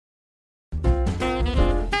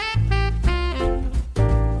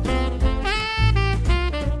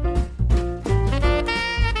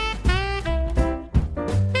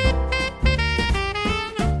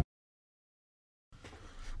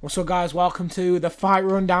What's up, guys? Welcome to the Fight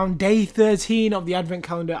Rundown, day 13 of the Advent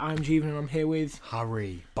Calendar. I'm Jeevan and I'm here with...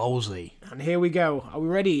 Harry Bowlesley. And here we go. Are we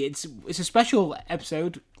ready? It's a special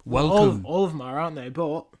episode. Welcome. All of them are, aren't they?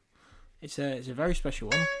 But it's a very special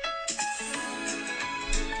one.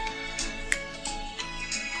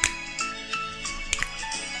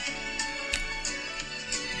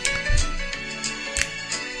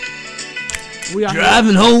 We are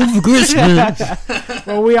driving home for Christmas.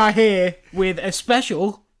 Well, we are here with a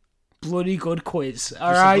special bloody good quiz.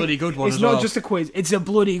 All right, a bloody good one. It's as not well. just a quiz; it's a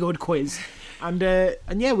bloody good quiz. And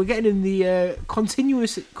yeah, we're getting in the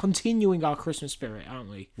continuing our Christmas spirit, aren't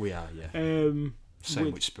we? We are, yeah.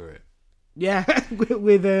 Sandwich spirit. Yeah,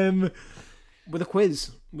 with a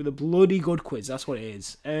quiz, with a bloody good quiz. That's what it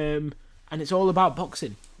is. And it's all about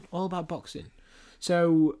boxing. All about boxing.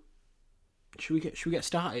 So, should we get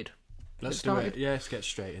started? Let's do it. Yeah, let's get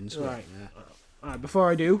straight into right. it. Yeah. All right.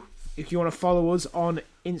 Before I do, if you want to follow us on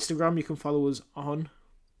Instagram, you can follow us on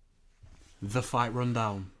The Fight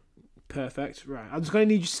Rundown. Perfect. Right. I'm just going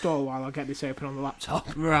to need you to stall while I get this open on the laptop.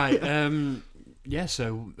 Right. Yeah.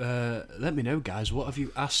 So let me know, guys. What have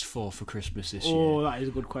you asked for Christmas this year? Oh, that is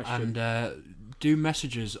a good question. And do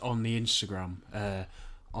messages on the Instagram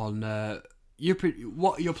on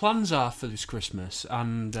what your plans are for this Christmas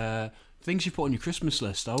and things you put on your Christmas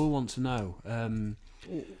list. I will want to know.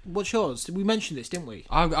 What's yours? We mentioned this, didn't we?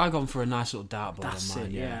 I've gone for a nice little dartboard That's on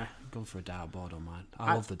mine. it, yeah. I've gone for a dartboard on mine.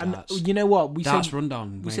 I love the darts. And you know what? Darts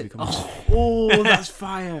rundown. We said, oh, that's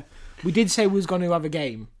fire. We did say we was going to have a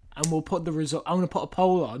game, and we'll put the result. I'm going to put a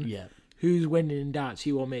poll on. Yeah. Who's winning in darts,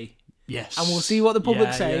 you or me? Yes. And we'll see what the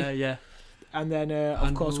public say. Yeah. And then,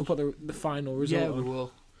 of course, we'll put the final result on. Yeah, we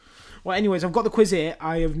will. Well, anyways, I've got the quiz here.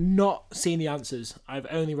 I have not seen the answers. I've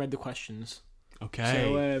only read the questions. Okay.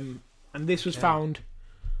 So, and this was found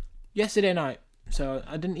yesterday night. So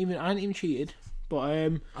I hadn't even cheated. But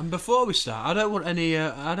and before we start, I don't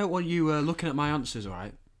want you looking at my answers. All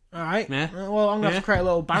right. All right. Yeah. Well, I'm gonna have to create a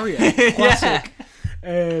little barrier. Classic.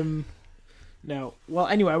 No. Well,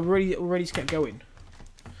 anyway, we're ready to get going.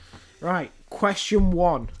 Right. Question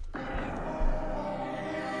 1.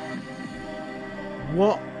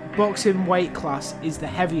 What boxing weight class is the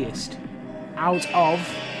heaviest out of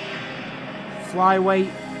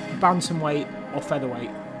flyweight, bantamweight, or featherweight?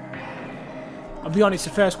 I'll be honest,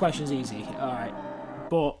 the first question's easy. All right,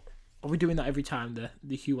 but are we doing that every time?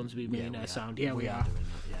 The Hugh wants to be millionaire sound. Yeah, we are. Doing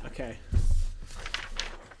that, yeah. Okay.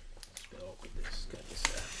 It's a bit awkward. Get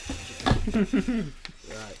this.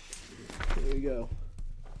 Right. Here we go.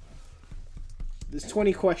 There's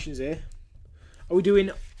 20 questions here. Are we doing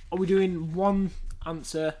one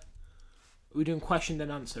answer? Are we doing question then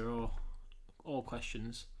answer or all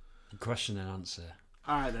questions? Question and answer.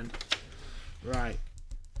 Alright then. Right.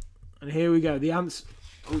 And here we go. The answer.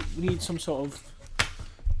 We need some sort of.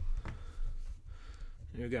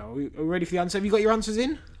 Here we go. Are we ready for the answer? Have you got your answers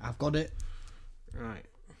in? I've got it. Right.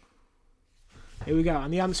 Here we go.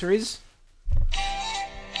 And the answer is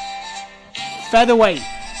featherweight.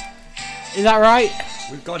 Is that right?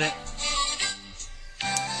 We've got it.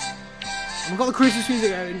 We've got the Christmas music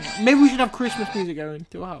going. Maybe we should have Christmas music going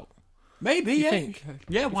throughout. Maybe, You yeah. think?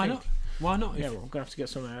 Yeah, why think? not? Why not? Yeah, well, we're going to have to get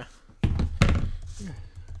some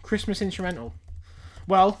Christmas instrumental.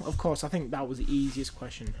 Well, of course, I think that was the easiest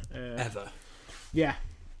question. Ever. Yeah.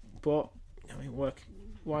 But, I mean,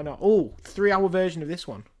 why not? Oh, 3-hour version of this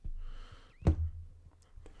one.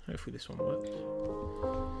 Hopefully this one works.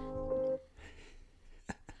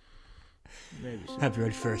 Maybe so. Hope you're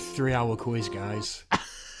ready for a 3-hour quiz, guys.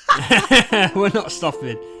 We're not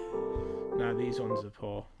stopping. No, these ones are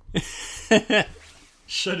poor.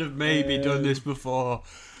 Should have maybe done this before.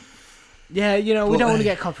 Yeah, we don't want to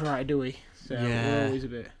get copyrighted, do we? So Yeah. we're always a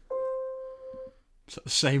bit. It's the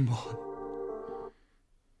same one.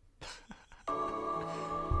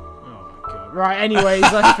 Oh my god. Right, anyways,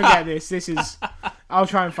 let's forget this. I'll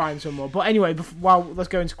try and find some more. But anyway, let's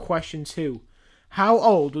go into question 2. How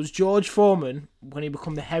old was George Foreman when he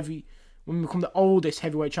became the oldest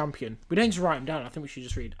heavyweight champion? We don't just write him down. I think we should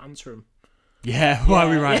just answer him. Yeah, why are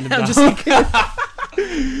we writing them down? I'm just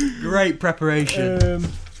thinking. Great preparation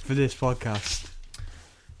for this podcast.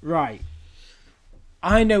 Right.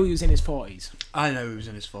 I know he was in his 40s. I know he was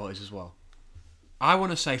in his 40s as well. I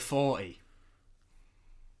want to say 40.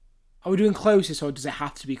 Are we doing closest or does it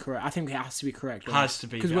have to be correct? I think it has to be correct. Has to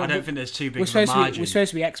be. I don't think there's too big we're of a supposed margin. we're supposed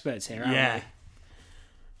to be experts here, aren't Yeah. we?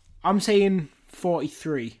 I'm saying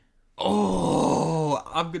 43. Oh,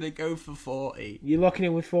 I'm going to go for 40. You're locking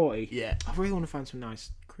in with 40? Yeah. I really want to find some nice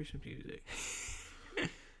Christmas music.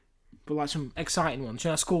 But like some exciting ones. You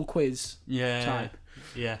know, school quiz Yeah. type.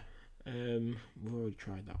 Yeah. We've already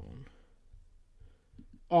tried that one.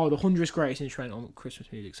 Oh, the 100th greatest instrumental Christmas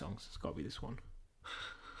music songs. It's got to be this one.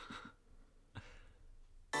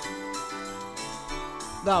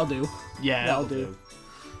 That'll do. Yeah, that'll do.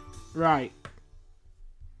 Right.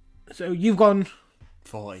 So you've gone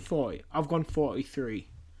 40. I've gone 43.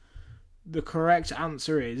 The correct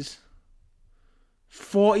answer is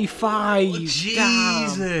 45. Oh,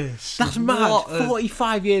 Jesus. Damn. That's mad.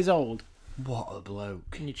 45 years old. What a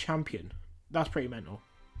bloke. And you're champion. That's pretty mental.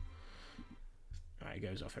 Right, it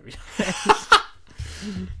goes off every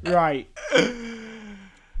time. Right.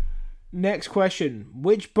 Next question.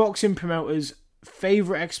 Which boxing promoter's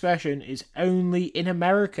favourite expression is only in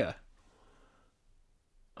America?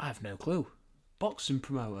 I have no clue. Boxing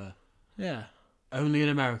promoter? Yeah. Only in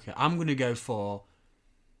America. I'm going to go for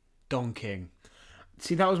Don King.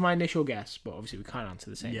 See, that was my initial guess, but obviously we can't answer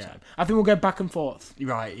the same time. I think we'll go back and forth.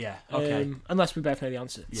 Right, yeah. Okay. Unless we both know the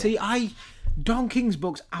answer. Yeah. See, Don King's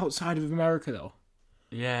book's outside of America, though.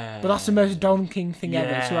 Yeah. But that's the most Don King thing ever,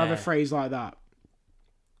 to have a phrase like that.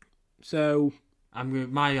 So...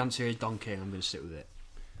 my answer is Don King. I'm going to stick with it.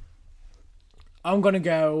 I'm going to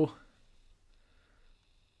go...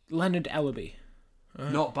 Leonard Ellaby.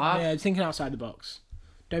 Not bad. Yeah, thinking outside the box.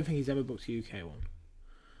 Don't think he's ever booked a UK one.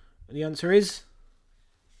 And the answer is...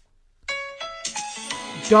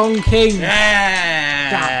 Don King.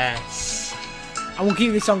 Yes. And we'll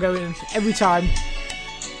keep this song going every time.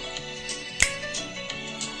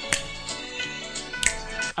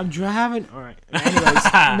 I'm driving. All right.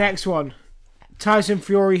 Anyways, next one. Tyson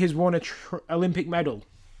Fury has won a Olympic medal.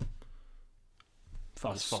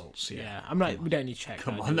 False. That's false. Yeah. I'm not. We don't need to check.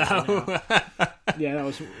 Come that, on do we, now. Yeah, that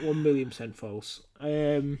was 1,000,000% false.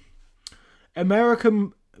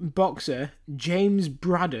 American boxer James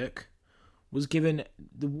Braddock was given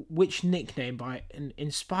which nickname by an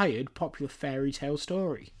inspired popular fairy tale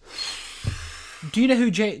story? Do you know who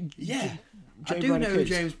James I Braddock do know who is?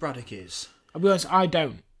 James Braddock is. I'll be honest, I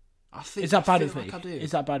don't. I think. Is that bad of feel me? like I do.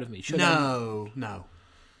 Is that bad of me? Should No.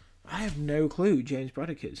 I have no clue who James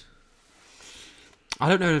Braddock is. I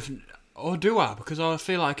don't know if... Or do I? Because I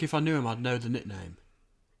feel like if I knew him, I'd know the nickname.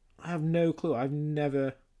 I have no clue. I've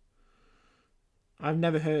never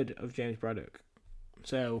heard of James Braddock.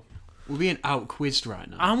 So... We're being out-quizzed right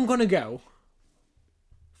now. I'm going to go...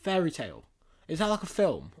 Fairy tale. Is that like a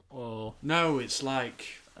film? Or... No, it's like...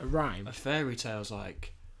 A rhyme? A fairy tale's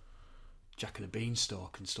like... Jack and the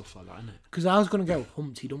Beanstalk and stuff like that, isn't it? Because I was going to go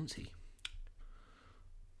Humpty Dumpty.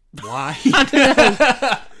 Why? I don't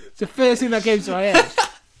know. It's the first thing that came to my head.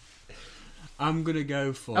 I'm going to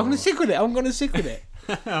go for... I'm going to stick with it.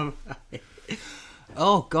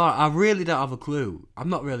 Oh, God, I really don't have a clue. I'm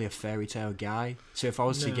not really a fairy tale guy. So if I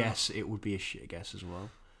was to guess, it would be a shit guess as well.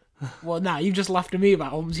 Well, nah, you've just laughed at me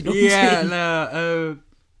about Humpty Dumpty. Yeah, no.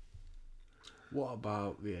 What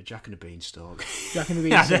about Jack and the Beanstalk? Jack and the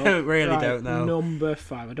Beanstalk. I don't know. Number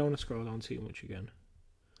 5. I don't want to scroll down too much again.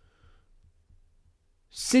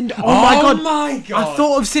 Oh my god! I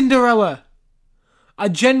thought of Cinderella. I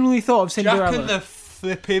genuinely thought of Cinderella. Jack and the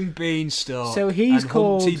flipping Beanstalk. So he's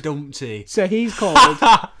called Humpty Dumpty. So he's called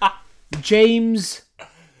James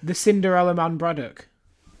the Cinderella Man Braddock.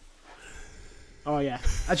 Oh yeah.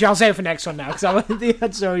 Actually, I'll say it for next one now because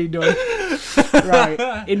that's already done.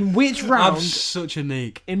 Right. In which round? I'm such a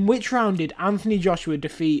neek. In which round did Anthony Joshua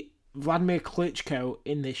defeat Vladimir Klitschko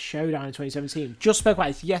in this showdown in 2017? Just spoke about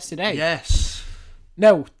this yesterday. Yes.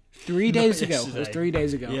 No, 3 days ago. Yesterday. It was 3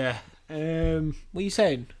 days ago. Yeah. What are you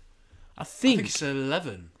saying? I think it's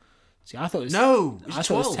 11. See, I thought it was... No, I thought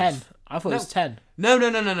it was 10. I thought it was 10. No.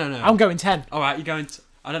 I'm going 10. All right, you're going...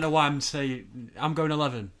 I don't know why I'm saying... I'm going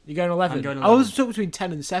 11. You're going 11? I'm going I 11. was talking between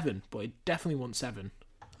 10 and 7, but it definitely wasn't 7.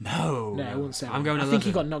 No, it wasn't 7. I'm going 11. I think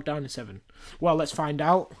he got knocked down in 7. Well, let's find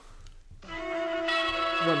out.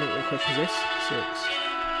 What question is this? 6.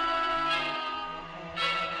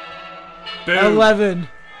 Boom. 11.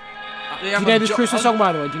 Do you know this Christmas song,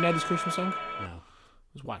 by the way? Do you know this Christmas song? No.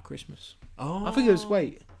 It was White Christmas. Oh. I think it was...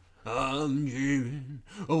 Wait. I'm dreaming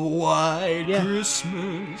of a white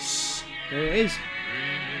Christmas. There it is.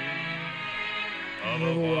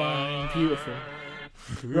 Beautiful.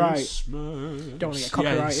 Christmas. Right. Don't want to get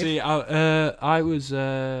copyrighted. Yeah, see, I was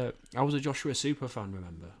a Joshua Super fan,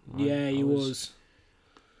 remember? He was.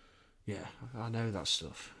 Yeah, I know that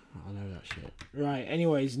stuff. I know that shit. Right,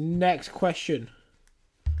 anyways, next question.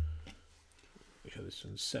 Make sure this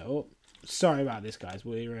one's set up. Sorry about this, guys.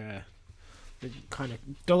 We're kind of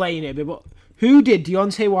delaying it a bit, but who did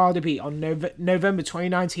Deontay Wilder beat on November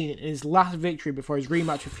 2019 in his last victory before his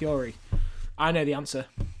rematch with Fury? I know the answer.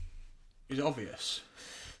 Is it obvious?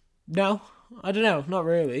 No, I don't know. Not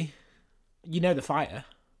really. You know the fighter.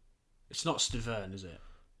 It's not Stavern, is it?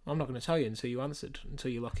 I'm not going to tell you until you answered,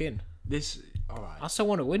 until you lock in. All right. I still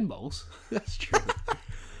want to win, Balls. That's true.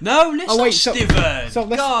 No, let's Steven. So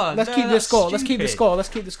let's keep the score. Let's keep the score. Let's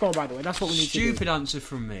keep the score, by the way. That's what we need to do. Stupid answer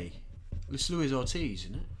from me. It's Luis Ortiz,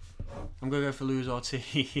 isn't it? I'm going to go for Luis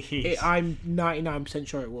Ortiz. I'm 99%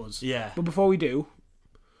 sure it was. Yeah. But before we do,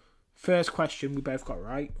 first question we both got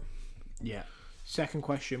right. Yeah. Second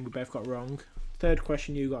question we both got wrong. Third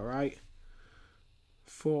question you got right.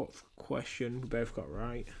 Fourth question we both got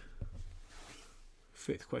right.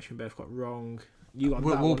 Fifth question we both got wrong. You got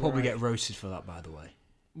We'll probably get roasted for that, by the way.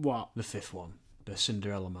 What? The fifth one. The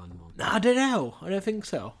Cinderella Man one. I don't know. I don't think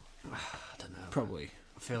so. I don't know. Probably.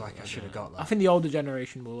 I feel like I should have got that. I think the older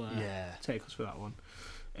generation will take us for that one.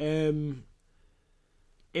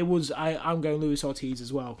 It was I'm going Luis Ortiz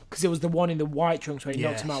as well, because it was the one in the white trunks where he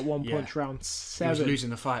knocked him out one punch round 7. He was losing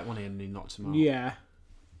the fight, wasn't he, and he knocked him out. Yeah.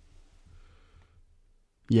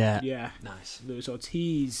 Yeah. Nice. Luis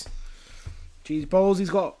Ortiz. Jeez balls, he's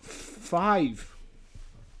got 5.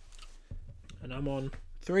 And I'm on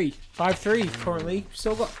 3. 5-3 currently.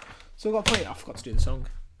 Still got plenty. I forgot to do the song.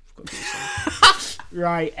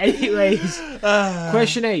 Right, anyways.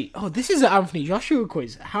 Question 8. Oh, this is an Anthony Joshua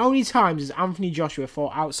quiz. How many times has Anthony Joshua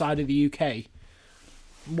fought outside of the UK?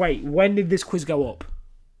 Wait, when did this quiz go up?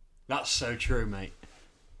 That's so true, mate.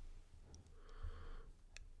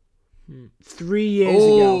 3 years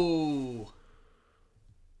ago.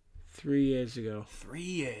 3 years ago. 3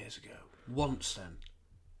 years ago. Once then.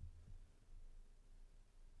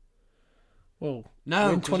 Well,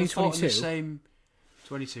 no, in 2022. The same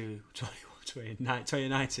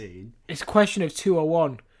 2019. It's a question of 2 or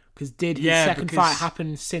 1. Because did his second fight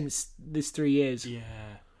happen since this 3 years? Yeah.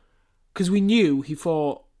 Because we knew he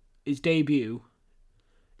fought his debut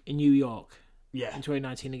in New York. Yeah. In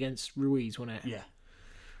 2019 against Ruiz, wasn't it? Yeah.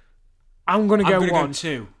 I'm going to go 1. Go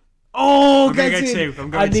 2. Oh, I'm going to go 2.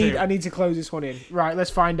 I'm going 2. I need to close this one in. Right,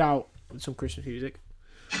 let's find out with some Christmas music.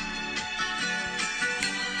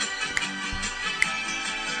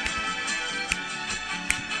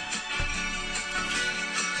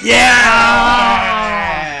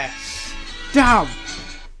 Yeah! Damn!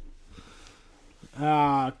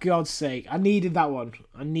 Ah, God's sake. I needed that one.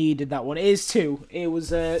 It is 2. It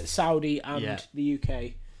was Saudi and the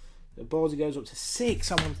UK. The Ballsy goes up to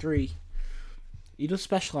 6. I'm on 3. He does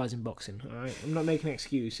specialise in boxing, alright? I'm not making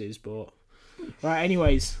excuses, but... Right,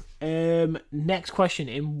 anyways. Next question.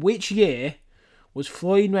 In which year was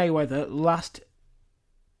Floyd Mayweather's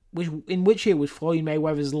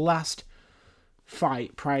last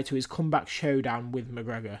fight prior to his comeback showdown with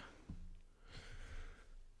McGregor?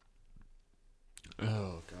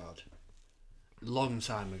 Oh, God. Long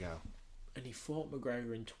time ago. And he fought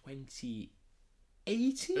McGregor in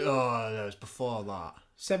 2018? Oh, no, it was before that.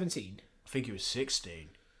 17. I think he was 16.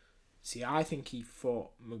 See, I think he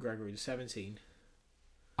fought McGregor in 17.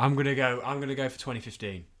 I'm gonna go for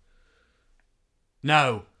 2015.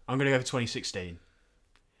 No, I'm gonna go for 2016.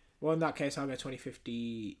 Well, in that case, I'll go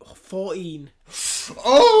 2015. 14.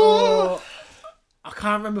 Oh! I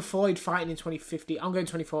can't remember Floyd fighting in 2015. I'm going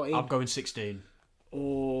 2014. I'm going 16.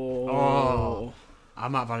 Oh. I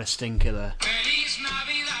might have had a stinker there.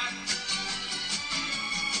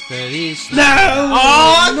 No!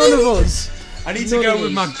 Oh, none of us. I need to go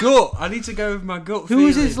with my gut. Who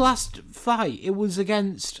was his last fight? It was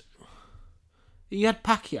against... He had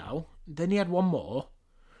Pacquiao, then he had one more,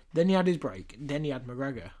 then he had his break, then he had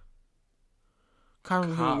McGregor. Can't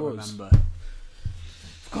remember who it was. For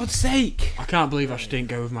God's sake! I can't believe I didn't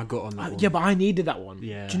go with my gut on that one. Yeah, but I needed that one.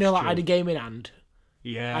 Yeah. Do you know, like, I had a game in hand.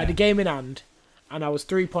 Yeah. I had a game in hand, and I was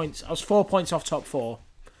 4 points off top 4.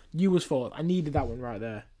 You was 4. I needed that one right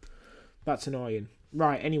there. That's annoying.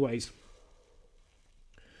 Right, anyways.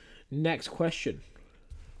 Next question.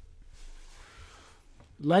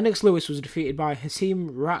 Lennox Lewis was defeated by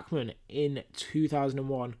Hasim Rahman in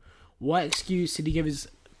 2001. What excuse did he give his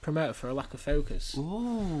promoter for a lack of focus?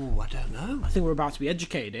 Oh, I don't know. I think we're about to be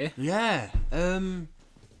educated here. Yeah.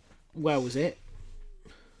 Where was it?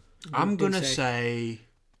 I'm going to say...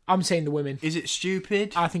 I'm saying the women. Is it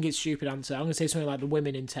stupid? I think it's a stupid answer. I'm going to say something like the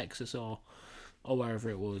women in Texas or wherever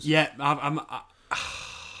it was. Yeah, I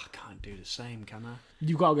can't do the same, can I?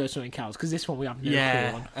 You've got to go something else, because this one we have no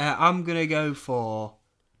clue on. I'm going to go for...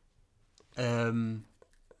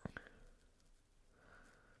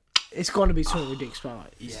 It's got to be something ridiculous,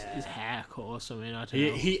 like his haircut or something. I don't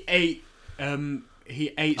know. He ate some bad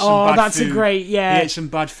food. Oh, that's a great, He ate some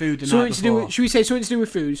bad food the night before. Should we say something to do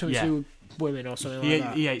with food? Something to do with women or something like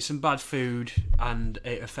that? He ate some bad food and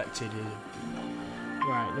it affected him.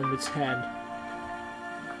 Right, number 10.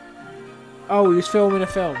 Oh, he was filming a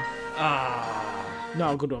film. Ah.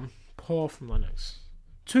 Not a good one. Poor from Lennox.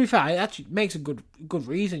 To be fair, it actually makes a good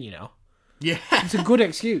reason, you know. Yeah. It's a good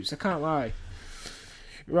excuse, I can't lie.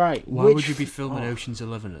 Right. Why would you be filming Ocean's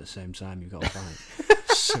 11 at the same time you've got a fight?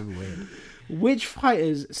 So weird. Which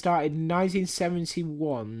fighters started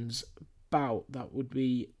 1971's bout that would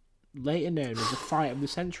be later known as the fight of the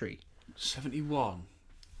century? 71.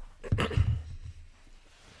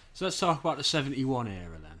 So let's talk about the 71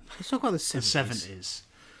 era then. Let's talk about the 70s. The 70s.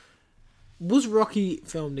 Was Rocky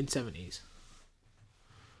filmed in 70s?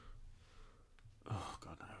 Oh,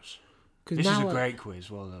 God knows. This is a great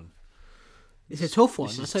quiz, well done. It's a tough one.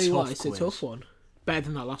 I'll This is tell you what, tough it's quiz. a tough one. Better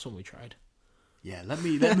than that last one we tried. Yeah, let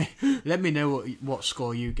me know what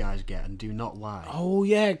score you guys get, and do not lie. Oh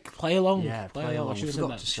yeah, play along. Yeah, play along. I should have said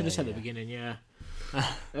that. Should have said at the yeah. beginning. Yeah.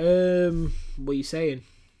 What are you saying?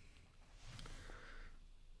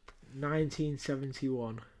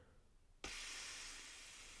 1971.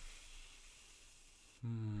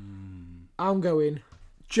 I'm going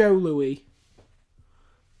Joe Louis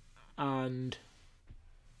and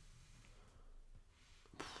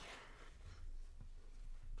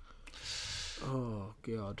oh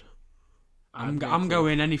god, I'm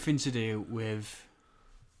going anything to do with.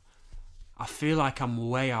 I feel like I'm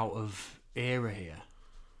way out of era here.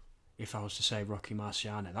 If I was to say Rocky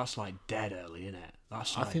Marciano, that's like dead early, isn't it?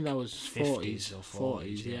 That's like I think that was 50s or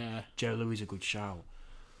 40s, yeah. Joe Louis is a good shout.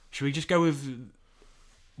 Should we just go with?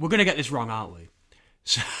 We're gonna get this wrong, aren't we?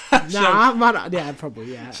 Yeah,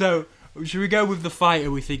 probably, yeah. So should we go with the fighter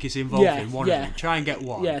we think is involved in one of them? Try and get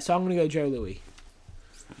one. Yeah, so I'm gonna go Joe Louis.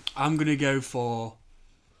 I'm gonna go for.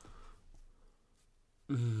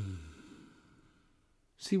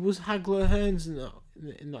 See, was Hagler Hearns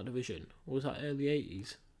in that division? Or was that early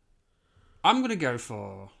 80s? I'm going to go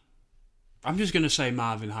for... I'm just going to say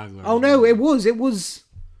Marvin Hagler. Oh, no, it was... Hagler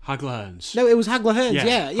Hearns. No, it was Hagler Hearns,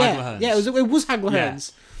 yeah. Hagler Hearns. Yeah, it was Hagler Yeah.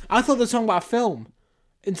 Hearns. I thought they were talking about a film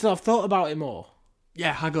until I've thought about it more.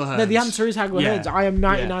 Yeah, Hagler Hearns. No, the answer is Hagler Yeah. Hearns. I am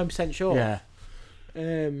 99% sure. Yeah.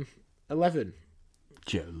 11.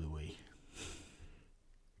 Joe Louis.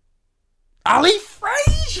 Ali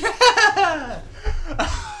Frazier!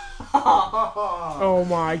 Oh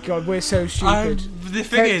my god, we're so stupid. The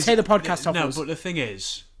thing is... Take the podcast off us. No, but the thing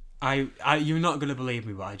is... you're not going to believe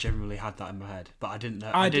me, but I genuinely had that in my head. But I didn't know.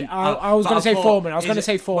 I was going to say Foreman. But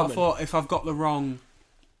I thought if I've got the wrong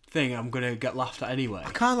thing, I'm going to get laughed at anyway.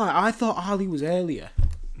 I can't lie, I thought Ali was earlier.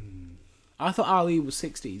 I thought Ali was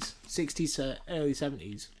 60s. 60s to early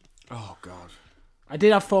 70s. Oh, God. I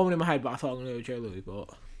did have Foreman in my head, but I thought I'm going to go Joe Louis, but...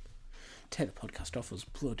 Take the podcast off us.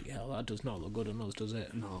 Bloody hell, that does not look good on us, does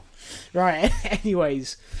it? No. Right,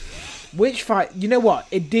 anyways. Which fight... You know what?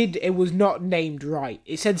 It was not named right.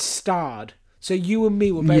 It said starred. So you and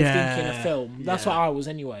me were both thinking a film. That's what I was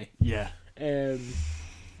anyway. Yeah.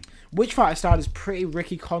 Which fighter starred as Pretty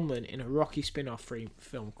Ricky Conlon in a Rocky spin-off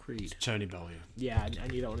film Creed? Tony Bellew. Yeah, I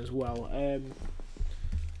knew that one as well.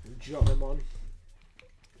 Jot them on.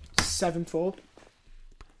 7-4.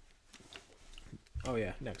 Oh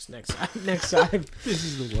yeah, next time. This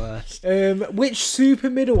is the worst. Which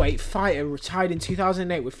super middleweight fighter retired in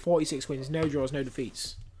 2008 with 46 wins, no draws, no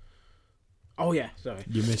defeats? Oh yeah, sorry.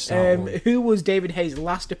 You missed that one. Who was David Hayes'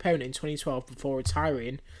 last opponent in 2012 before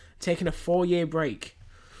retiring, taking a 4-year break?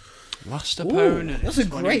 Last opponent. That's a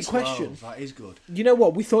great question. That is good. You know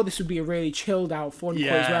what? We thought this would be a really chilled out, fun quiz.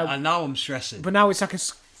 And now I'm stressing. But now it's like a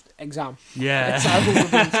exam. Yeah. That's how we're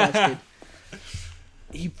being tested.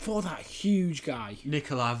 He fought that huge guy.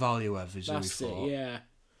 Nikolai Valuev is That's who he fought. it,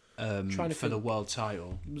 yeah. For the world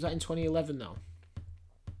title. Was that in 2011 though?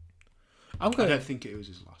 I don't think it was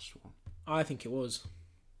his last one. I think it was.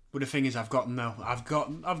 But the thing is, I've got nothing left.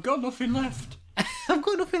 I've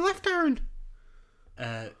got nothing left, Aaron.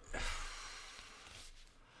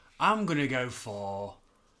 I'm gonna go for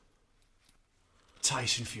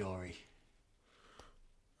Tyson Fury.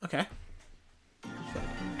 Okay.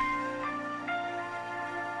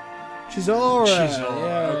 Chisora.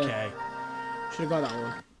 Yeah. Okay. Should have got that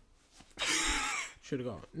one. Should have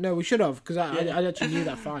got. No, we should have because I actually knew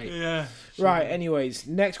that fight. Yeah. Right. Anyways,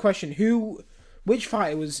 next question: which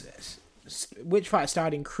fighter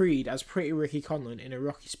starred in Creed as Pretty Ricky Conlon in a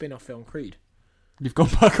Rocky spin-off film Creed? You've gone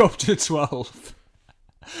back up to 12.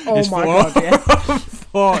 Oh It's my god! Yeah.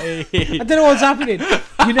 40. I don't know what's happening.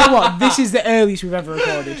 You know what? This is the earliest we've ever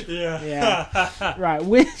recorded. Yeah. Right.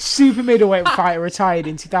 Which super middleweight fighter retired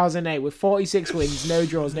in 2008 with 46 wins, no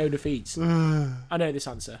draws, no defeats? I know this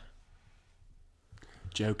answer.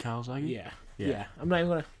 Joe Calzaghe? Yeah. I'm not even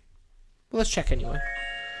gonna. Well, let's check anyway.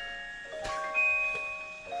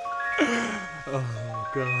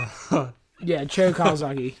 Oh god. Yeah, Joe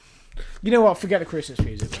Calzaghe. You know what? Forget the Christmas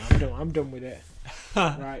music, man. I'm done with it.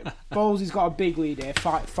 Right. Ballsy's got a big lead here,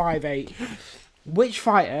 5'8". Which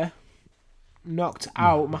fighter knocked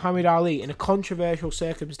out Muhammad Ali in a controversial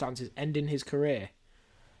circumstances, ending his career?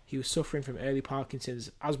 He was suffering from early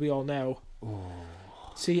Parkinson's, as we all know. Oh.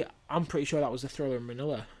 See, I'm pretty sure that was the Thriller in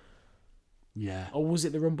Manila. Yeah. Or was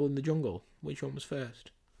it the Rumble in the Jungle? Which one was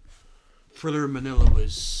first? Thriller in Manila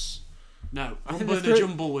was... No, I think Rumble in the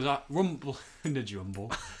Jungle was... Rumble in the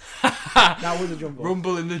Jungle. That was a Jungle.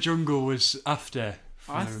 Rumble in the Jungle was after.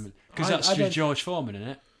 Because that's George Foreman, isn't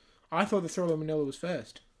it? I thought the Thriller in Manila was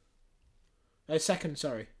first. Second,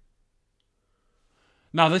 sorry.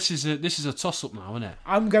 Now this is a toss-up now, isn't it?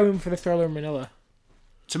 I'm going for the Thriller in Manila.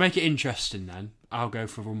 To make it interesting then, I'll go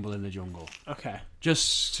for Rumble in the Jungle. Okay.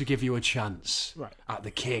 Just to give you a chance at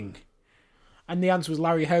the king. And the answer was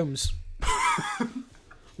Larry Holmes.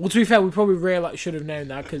 Well, to be fair, we probably really should have known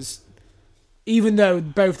that, because even though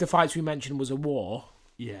both the fights we mentioned was a war,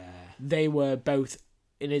 they were both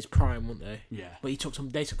in his prime, weren't they? Yeah. But they took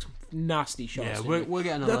some nasty shots. Yeah, we're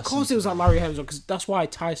getting a lesson. Of course it was like Larry Holmes, because that's why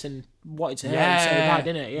Tyson wanted to hurt him so bad,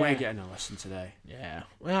 didn't it? Yeah. We're getting a lesson today. Yeah.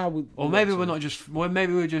 Well, maybe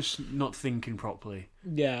we're just not thinking properly.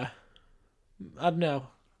 Yeah. I don't know.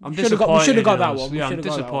 I'm disappointed. We should have got that one. Yeah, I'm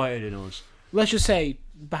disappointed in us. Let's just say,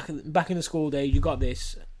 back in the school days, you got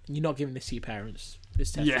this. You're not giving this to your parents.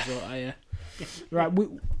 This test result, are you?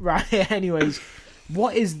 Right. Anyways,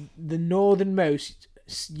 what is the northernmost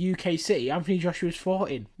UK city Anthony Joshua's fought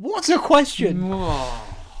in? What's a question?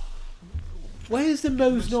 Where's the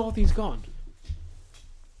most north he's gone?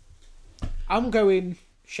 I'm going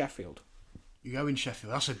Sheffield. You're going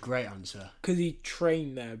Sheffield. That's a great answer. Because he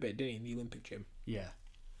trained there a bit, didn't he, in the Olympic gym? Yeah.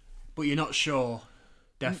 But you're not sure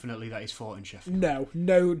definitely that he's fought in Sheffield?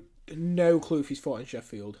 No clue if he's fought in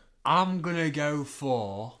Sheffield. I'm going to go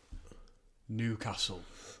for Newcastle.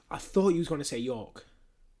 I thought you was going to say York.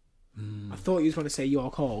 I thought you was going to say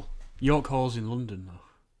York Hall. York Hall's in London, though.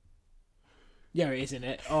 Yeah, it is, isn't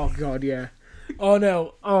it? Oh, God, yeah. Oh,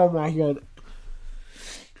 no. Oh, my God.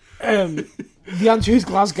 The answer is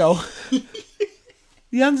Glasgow.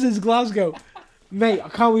 The answer is Glasgow. Mate, I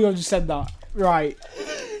can't believe I just said that. Right.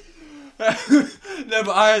 No,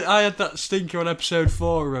 but I had that stinker on episode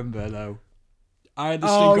 4, remember, though? I had the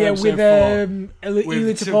stinker on episode 4.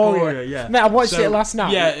 With Taporia. Yeah. Mate, I watched it last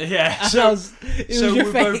night. Yeah. It was your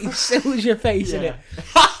face. It was your face, innit?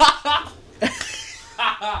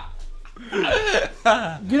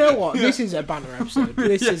 You know what? This is a banner episode.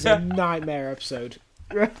 This is a nightmare episode.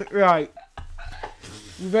 Right.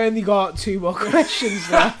 We've only got 2 more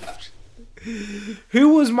questions left.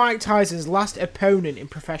 Who was Mike Tyson's last opponent in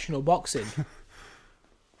professional boxing?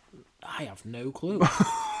 I have no clue.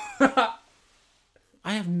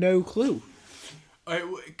 I have no clue.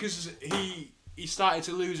 Because he started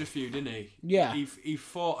to lose a few, didn't he? Yeah. He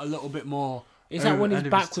fought a little bit more. Is that when his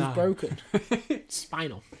back was broken?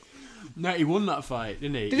 Spinal. No, he won that fight,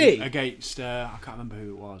 didn't he? Did he? Against, I can't remember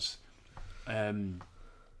who it was.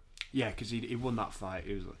 Yeah, because he won that fight.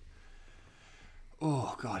 It was like,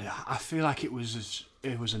 oh God, I feel like it was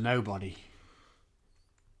a nobody.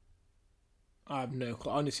 I have no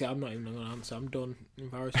clue. Honestly, I'm not even going to answer. I'm done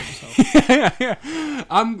embarrassing myself.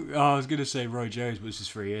 I was going to say Roy Jones, but this is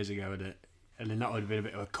 3 years ago, isn't it? And then that would have been a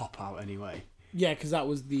bit of a cop-out anyway. Yeah, because that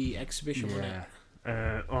was the exhibition, wasn't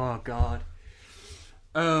it? Oh, God.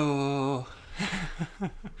 Oh.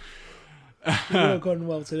 You've not gone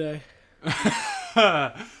well today.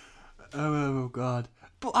 Oh, God.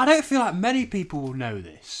 But I don't feel like many people will know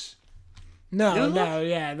this. No,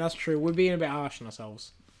 yeah, that's true. We're being a bit harsh on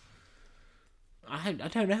ourselves. I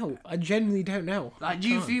don't know. I genuinely don't know. Like,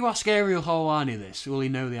 if you ask Ariel Helwani this, will he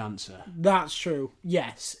know the answer? That's true.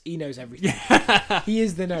 Yes, he knows everything. He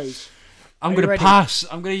is the nose. I'm going to pass.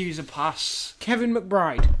 I'm going to use a pass. Kevin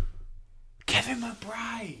McBride. Kevin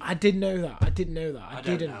McBride. I didn't know that. I didn't know that. I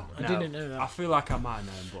didn't know that. I feel like I might have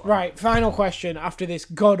known. But right, final question after this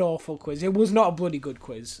god-awful quiz. It was not a bloody good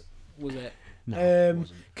quiz, was it? No, it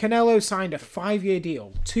wasn't. Canelo signed a 5-year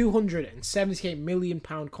deal, £278 million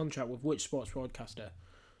contract with which sports broadcaster?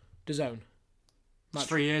 DAZN. It's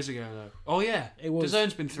 3 years ago, though. Oh, yeah. It was.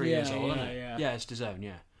 DAZN's been 3 years old, hasn't it? Yeah. Yeah, it's DAZN,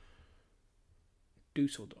 yeah.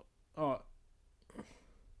 Dusseldorf. Oh.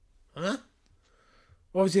 Huh?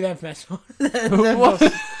 What was he then, Mess? What?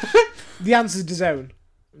 The answer's DAZN.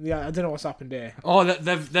 Yeah, I don't know what's happened here. Oh,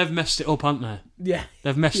 they've messed it up, haven't they? Yeah.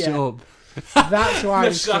 They've messed it up. That's why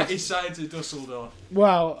he signed to Dusseldorf.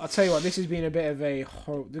 Well, I'll tell you what, this has been a bit of a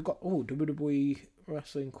horror. They've got WWE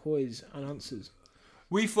wrestling quiz and answers.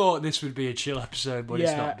 We thought this would be a chill episode, but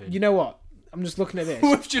it's not been. You know what? I'm just looking at this.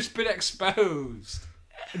 We've just been exposed.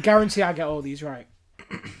 Guarantee I get all these right.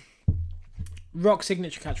 Rock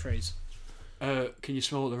signature catchphrase. Can you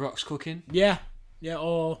smell what the Rock's cooking? Yeah.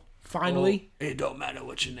 Or finally. Or, it don't matter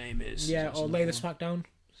what your name is. Yeah, or lay the smackdown.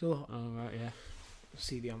 Still. Oh, right, yeah.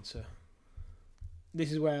 See the answer.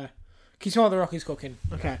 This is where... Can you smell what the Rock is cooking?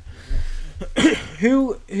 Okay.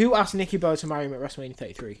 Who asked Nicky Bowe to marry him at WrestleMania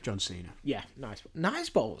 33? John Cena. Yeah, nice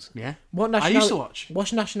balls. Yeah. What I used to watch.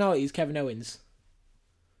 What nationality is Kevin Owens?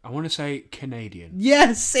 I want to say Canadian.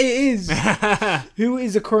 Yes, it is. Who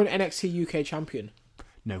is the current NXT UK champion?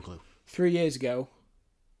 No clue. 3 years ago,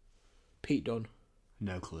 Pete Dunne.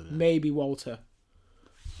 No clue. Then. Maybe Walter.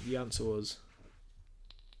 The answer was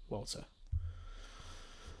Walter.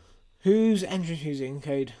 Whose entrance music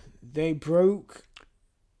included "They broke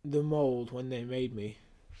the mold when they made me"?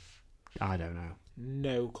 I don't know.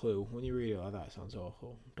 No clue. When you read it like that, it sounds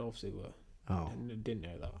awful. Dolph Ziggler. Oh. I didn't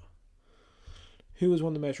know that. Who has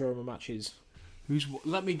won the most Roman matches?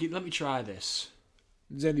 Let me try this.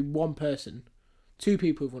 There's only one person. 2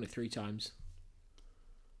 people have won it 3 times.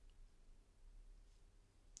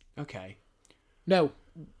 Okay. No.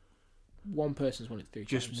 One person's won it 3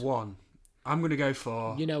 times. Just one. I'm going to go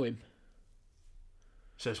for... You know him.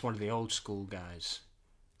 So it's one of the old school guys.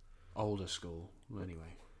 Older school. Well,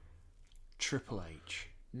 anyway. Triple H.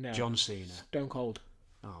 No. John Cena. Stone Cold.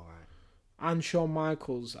 Oh, right. And Shawn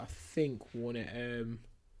Michaels, I think, won it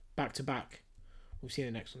back to back. We've seen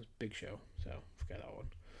the next one's Big Show, so forget that one.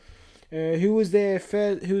 Who was the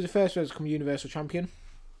first person to become Universal Champion?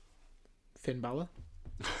 Finn Balor.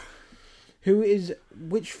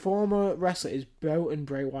 Which former wrestler is Bo and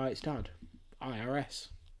Bray Wyatt's dad? IRS.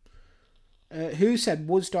 Who said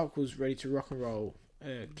Woodstock was ready to rock and roll?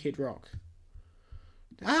 Kid Rock.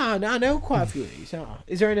 I know quite a few of these.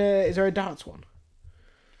 Is there a darts one?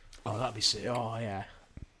 Oh, that'd be sick. Oh yeah.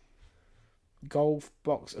 Golf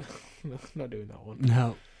box. No, not doing that one.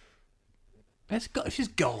 No. If it's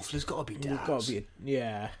golf, there's got to be darts. There's got to be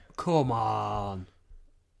yeah. Come on.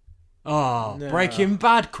 Oh, No. Breaking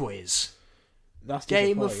Bad quiz. That's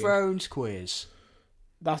Game of disappointing. Thrones quiz.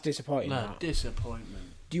 That's disappointing. No, That. disappointment.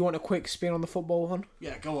 Do you want a quick spin on the football one?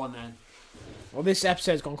 Yeah, go on then. Well, this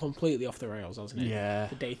episode's gone completely off the rails, hasn't it? Yeah.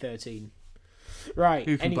 For day 13. Right.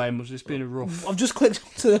 Who can blame us? It's been a rough... I've just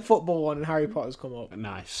clicked to the football one and Harry Potter's come up.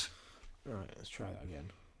 Nice. Right, let's try that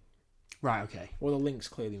again. Right, okay. Well, the link's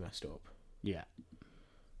clearly messed up. Yeah.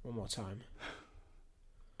 One more time.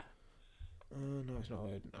 No, it's not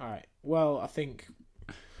loading. Alright. Well, I think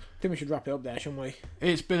we should wrap it up there, shouldn't we?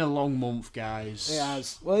 It's been a long month, guys. It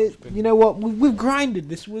has. Well, you know what? We've grinded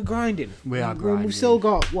this. We're grinding. We are grinding. We've still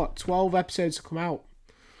got, 12 episodes to come out?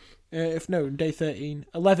 Day 13.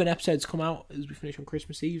 11 episodes come out as we finish on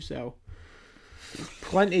Christmas Eve, so...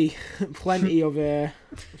 Plenty of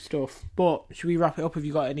stuff. But should we wrap it up? Have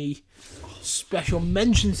you got any special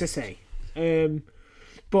mentions to say?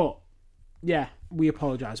 But yeah, we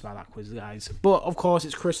apologise about that quiz, guys. But of course,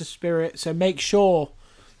 it's Christmas spirit, so make sure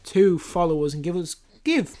to follow us and give. Just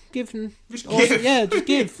give. Yeah, just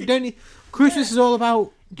give. You don't need. Christmas is all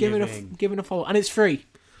about giving a follow, and it's free.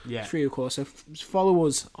 Yeah, it's free, of course. So follow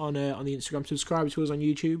us on the Instagram, subscribe to us on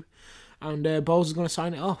YouTube, and Bowles is going to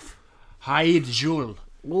sign it off. Hi, Jul.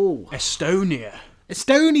 Oh, Estonian.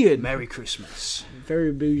 Estonian. Merry Christmas.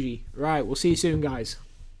 Very bougie. Right, we'll see you soon, guys.